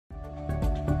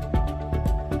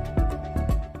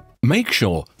Make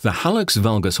sure the Hallux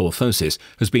Valgus orthosis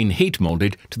has been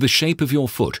heat-moulded to the shape of your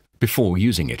foot before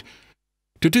using it.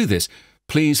 To do this,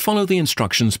 please follow the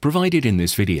instructions provided in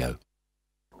this video.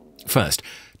 First,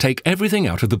 take everything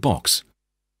out of the box.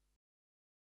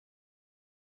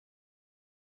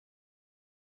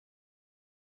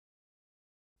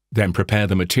 Then prepare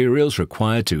the materials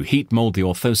required to heat-mould the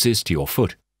orthosis to your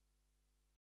foot.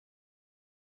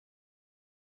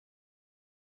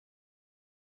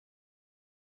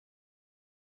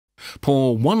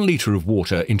 Pour 1 litre of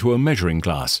water into a measuring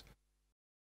glass.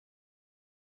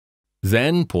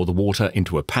 Then pour the water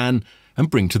into a pan and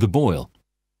bring to the boil.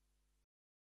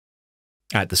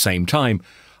 At the same time,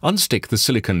 unstick the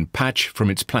silicone patch from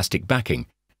its plastic backing.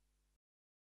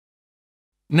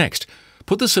 Next,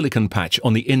 put the silicone patch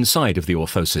on the inside of the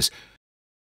orthosis,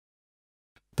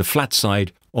 the flat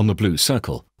side on the blue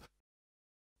circle.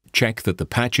 Check that the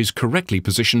patch is correctly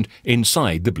positioned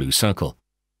inside the blue circle.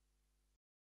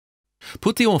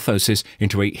 Put the orthosis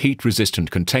into a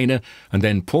heat-resistant container and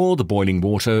then pour the boiling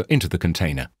water into the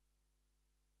container.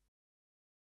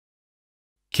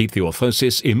 Keep the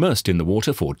orthosis immersed in the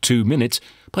water for 2 minutes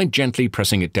by gently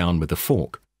pressing it down with a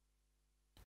fork.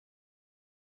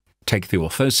 Take the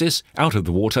orthosis out of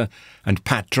the water and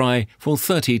pat dry for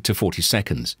 30 to 40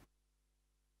 seconds.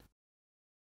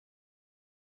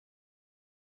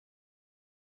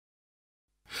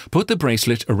 Put the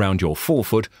bracelet around your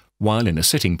forefoot while in a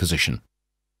sitting position.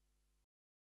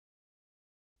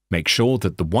 Make sure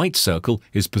that the white circle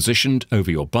is positioned over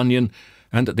your bunion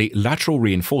and that the lateral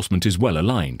reinforcement is well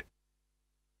aligned.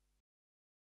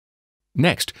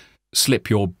 Next, slip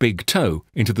your big toe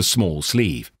into the small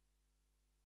sleeve.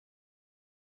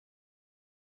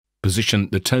 Position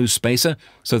the toe spacer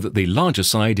so that the larger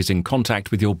side is in contact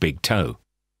with your big toe.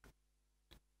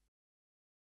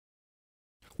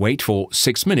 Wait for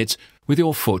 6 minutes with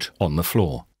your foot on the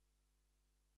floor.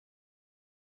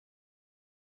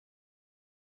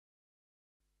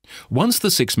 Once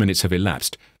the 6 minutes have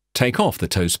elapsed, take off the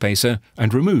toe spacer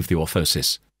and remove the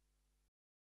orthosis.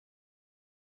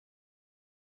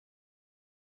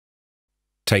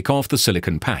 Take off the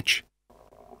silicone patch.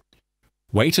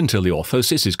 Wait until the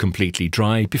orthosis is completely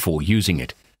dry before using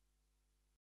it.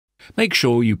 Make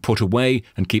sure you put away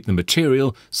and keep the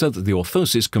material so that the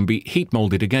orthosis can be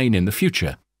heat-moulded again in the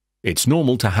future. It's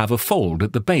normal to have a fold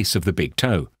at the base of the big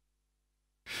toe.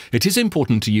 It is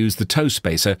important to use the toe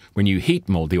spacer when you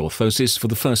heat-mould the orthosis for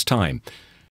the first time.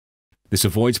 This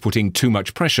avoids putting too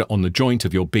much pressure on the joint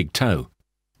of your big toe.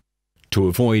 To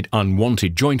avoid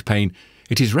unwanted joint pain,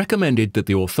 it is recommended that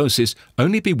the orthosis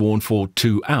only be worn for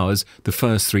 2 hours the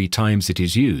first 3 times it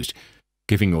is used,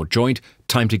 giving your joint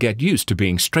time to get used to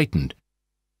being straightened.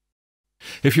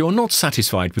 If you are not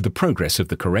satisfied with the progress of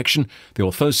the correction, the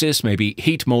orthosis may be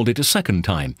heat-moulded a second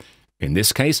time. In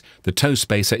this case, the toe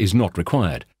spacer is not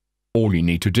required. All you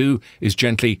need to do is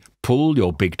gently pull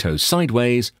your big toe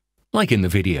sideways, like in the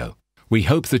video. We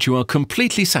hope that you are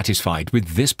completely satisfied with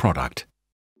this product.